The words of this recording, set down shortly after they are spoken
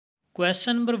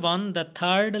Question number 1. The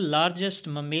third largest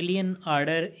mammalian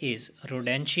order is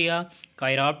Rodentia,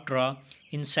 Chiroptera,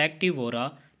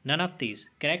 Insectivora, none of these.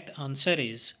 Correct answer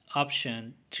is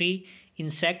option 3.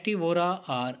 Insectivora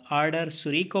or order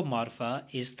Suricomorpha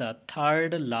is the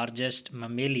third largest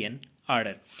mammalian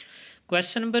order.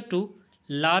 Question number 2.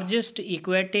 Largest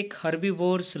aquatic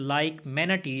herbivores like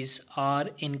manatees are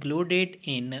included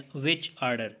in which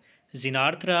order?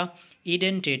 Xenarthra,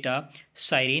 Edentata,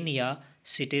 Sirenia,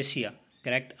 Cetacea.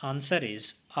 Correct answer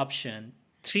is option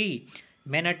 3.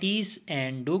 Manatees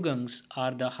and dugongs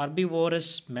are the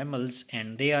herbivorous mammals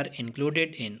and they are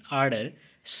included in order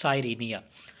Sirenia.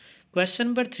 Question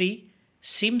number 3.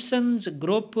 Simpsons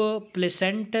group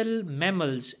placental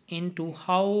mammals into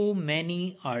how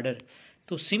many order?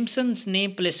 तो Simpson's ने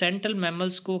placental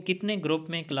mammals को कितने group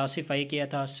में classify किया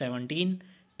था? 17,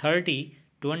 30,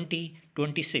 20,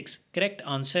 26। Correct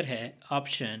answer है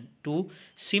option 2।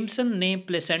 Simpson ने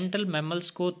placental mammals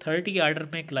को 30 आर्डर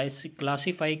में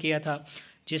क्लासिफाई किया था,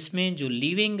 जिसमें जो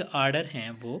लिविंग आर्डर हैं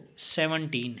वो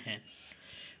 17 हैं।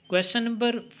 Question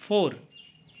number 4.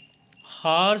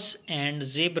 Horse and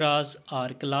zebras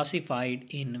are classified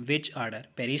in which order?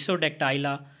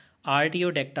 Perissodactyla,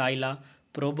 Artiodactyla,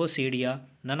 Proboscidea,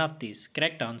 none of these.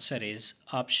 Correct answer is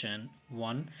option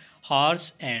 1.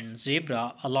 Horse and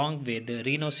zebra along with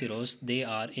rhinoceros, they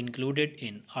are included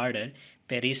in order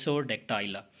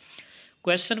Perissodactyla.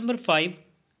 Question number 5.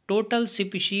 Total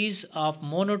species of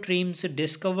monotremes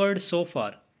discovered so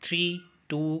far? 3,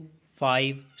 2,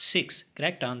 5, 6.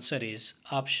 Correct answer is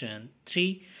option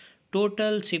 3.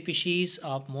 Total species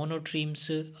of monotremes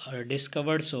are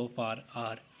discovered so far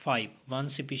are 5. One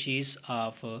species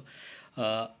of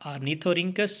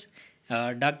Ornithorhynchus,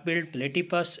 duck-billed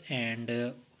platypus,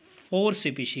 and 4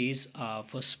 species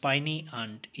of spiny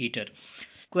anteater.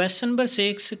 Question number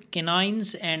 6.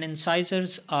 Canines and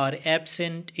incisors are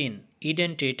absent in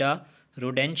Edentata,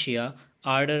 Rodentia,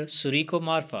 order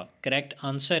Suricomorpha. Correct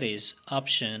answer is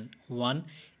option 1.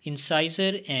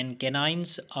 Incisor and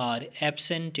canines are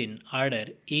absent in order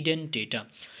Edentata.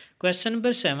 Question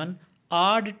number 7.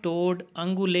 Odd-toed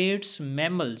ungulates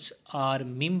mammals are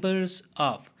members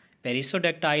of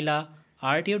Perissodactyla,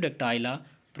 Artiodactyla,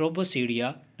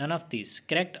 Proboscidea, none of these.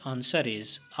 Correct answer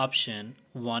is option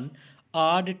 1.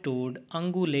 Odd-toed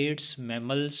ungulates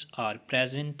mammals are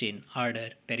present in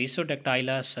order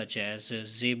Perissodactyla such as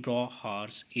zebra,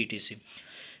 horse, etc.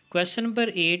 Question number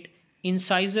 8.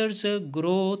 Incisors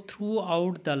grow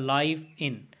throughout the life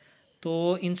in,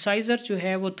 तो incisor जो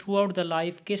है वो through out the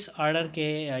life किस order के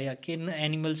या किन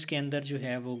animals के अंदर जो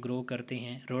है वो ग्रो करते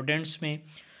हैं? रोडेंट्स में,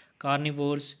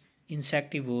 कार्निवोर्स,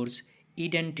 इंसेक्टिवोर्स,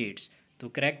 इडेंटेट्स। तो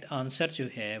करेक्ट आंसर जो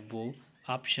है वो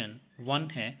ऑप्शन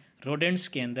 1 है। रोडेंट्स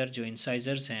के अंदर जो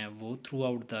इंसाइज़र्स हैं वो through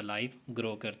out the life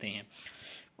grow करते हैं।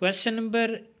 Question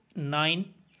number 9.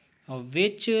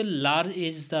 Which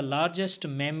is the largest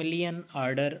mammalian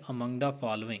order among the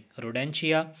following?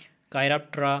 Rodentia,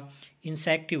 Chiroptera,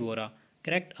 Insectivora.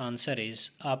 Correct answer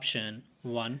is option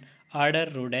 1. Order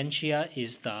Rodentia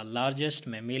is the largest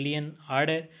mammalian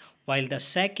order, while the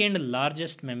second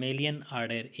largest mammalian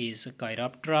order is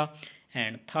Chiroptera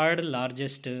and third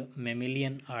largest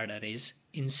mammalian order is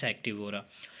Insectivora.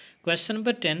 Question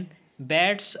number 10.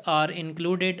 Bats are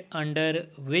included under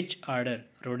which order?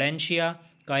 Rodentia,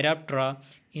 Chiroptera,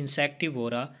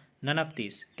 Insectivora, none of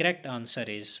these. Correct answer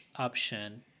is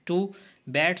option 2.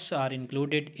 Bats are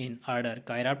included in order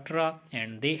Chiroptera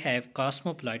and they have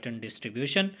cosmopolitan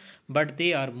distribution, but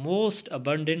they are most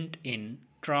abundant in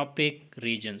tropic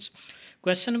regions.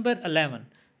 Question number 11.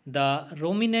 The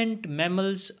ruminant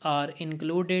mammals are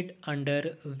included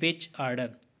under which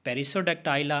order?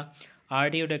 Perissodactyla,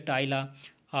 Artiodactyla,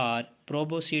 or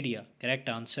Proboscidea. Correct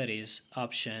answer is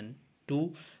option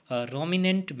 2.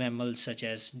 Ruminant mammals such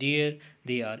as deer,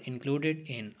 they are included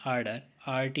in order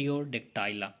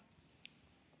Artiodactyla.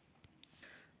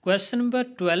 Question number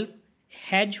 12.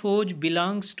 Hedgehog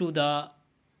belongs to the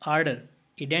order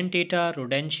Edentata,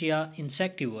 Rodentia,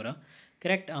 Insectivora.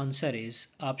 Correct answer is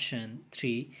option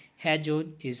 3.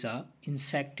 Hedgehog is a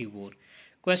insectivore.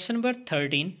 Question number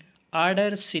 13.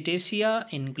 Order Cetacea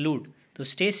include, तो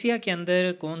स्टेसिया के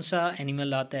अंदर कौन सा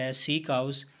animal आता है? सी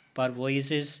cows,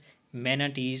 parvoises,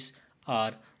 manatees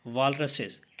और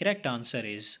walruses. Correct answer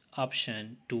is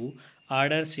option 2.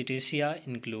 Order Cetacea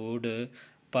include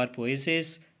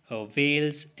porpoises,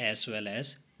 whales as well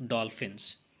as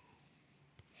dolphins.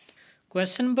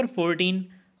 Question number 14.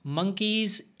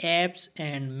 Monkeys, apes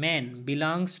and man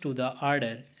belongs to the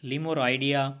order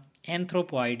Lemuridia,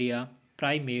 Anthropoidea,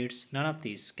 primates, none of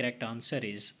these. Correct answer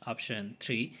is option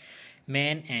 3.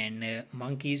 Man and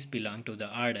monkeys belong to the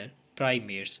order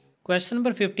primates. Question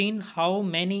number 15, how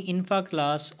many infra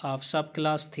class of सब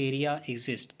class थेरिया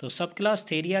exist. तो सब class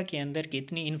थेरिया के अंदर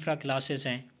कितनी infra classes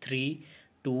हैं? 3,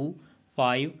 2,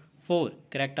 5, 4।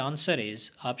 Correct answer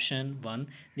is option 1।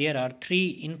 There are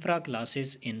 3 infra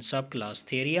classes in सब class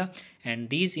थेरिया and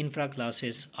these infra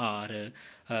classes are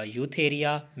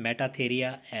eutheria, metatheria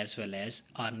as well as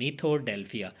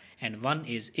ornithodelphia, and one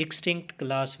is extinct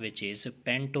class which is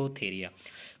pentotheria.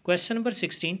 Question number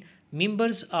 16,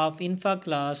 members of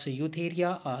infraclass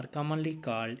eutheria are commonly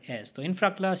called as। तो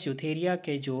infraclass eutheria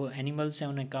के जो animals हैं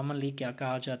उन्हें commonly क्या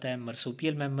कहा जाता है?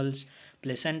 marsupial mammals,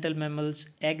 placental mammals,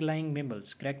 egg laying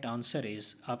mammals। correct answer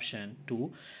is option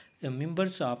 2। The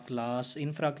members of class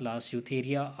infraclass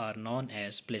eutheria are known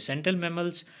as placental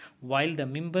mammals, while the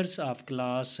members of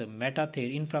class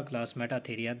infraclass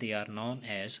metatheria they are known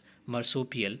as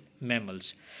marsupial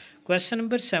mammals. Question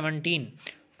number 17.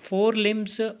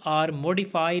 Forelimbs are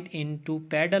modified into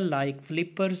paddle-like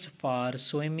flippers for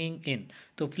swimming in।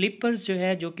 तो flippers जो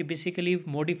है जो कि basically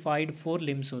modified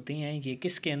forelimbs होती हैं, ये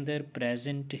किसके अंदर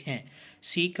प्रेजेंट हैं?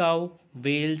 Sea cow,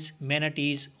 Wales,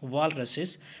 मैनाटीज,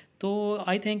 walruses. तो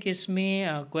आई थिंक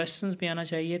इसमें क्वेश्चंस भी आना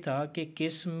चाहिए था कि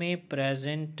किस में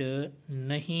प्रेजेंट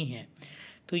नहीं है।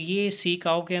 तो ये सी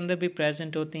काउ के अंदर भी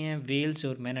प्रेजेंट होते हैं, वेल्स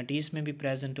और मैनाटीज में भी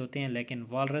प्रेजेंट होते हैं, लेकिन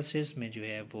वालरसेस में जो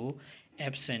है वो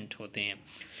एब्सेंट होते हैं।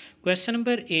 Question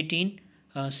number 18,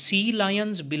 C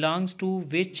Lions belongs to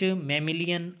which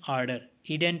mammalian order?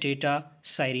 इडेंटेटा,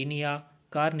 साइरिनिया,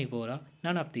 carnivora,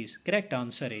 none of these। correct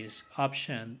answer is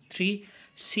option 3।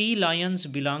 sea lions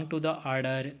belong to the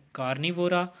order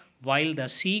carnivora while the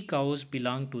sea cows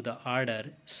belong to the order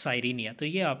Sirenia। तो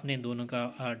ये आपने दोनों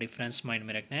का difference mind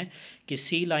में रखना है कि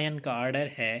sea lion का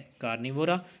आर्डर है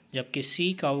कार्निवोरा जबकि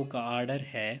सी काऊ का आर्डर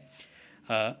है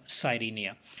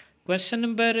साइरिनिया। Question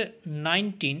number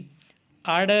 19,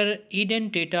 order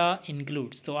इडेंटेटा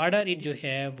includes. तो आर्डर जो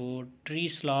है वो ट्री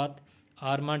स्लॉथ,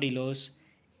 आर्माडिलोस,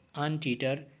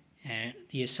 अनटीटर एंड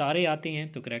ये सारे आते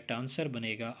हैं। तो करेक्ट आंसर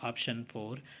बनेगा option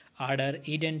 4। Order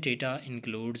इडेंटेटा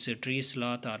includes tree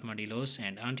sloth, आर्माडिलोस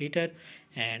and अनटीटर,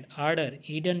 and order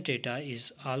इडेंटेटा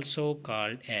is also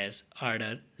called as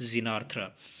order जिनार्थ्रा।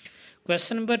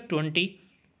 Question number 20,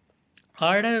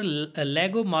 order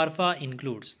लेगोमार्फा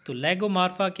includes. तो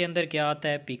लेगोमार्फा के अंदर क्या आता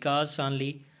है? पिकास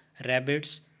ऑनली,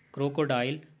 रैबिट्स,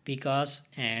 क्रोकोडाइल, पिकास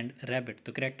एंड रैबिट।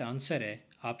 तो करेक्ट आंसर है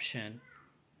option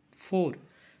 4।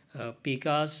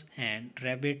 Pikas and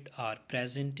rabbit are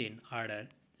present in order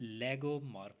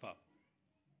Legomorpha।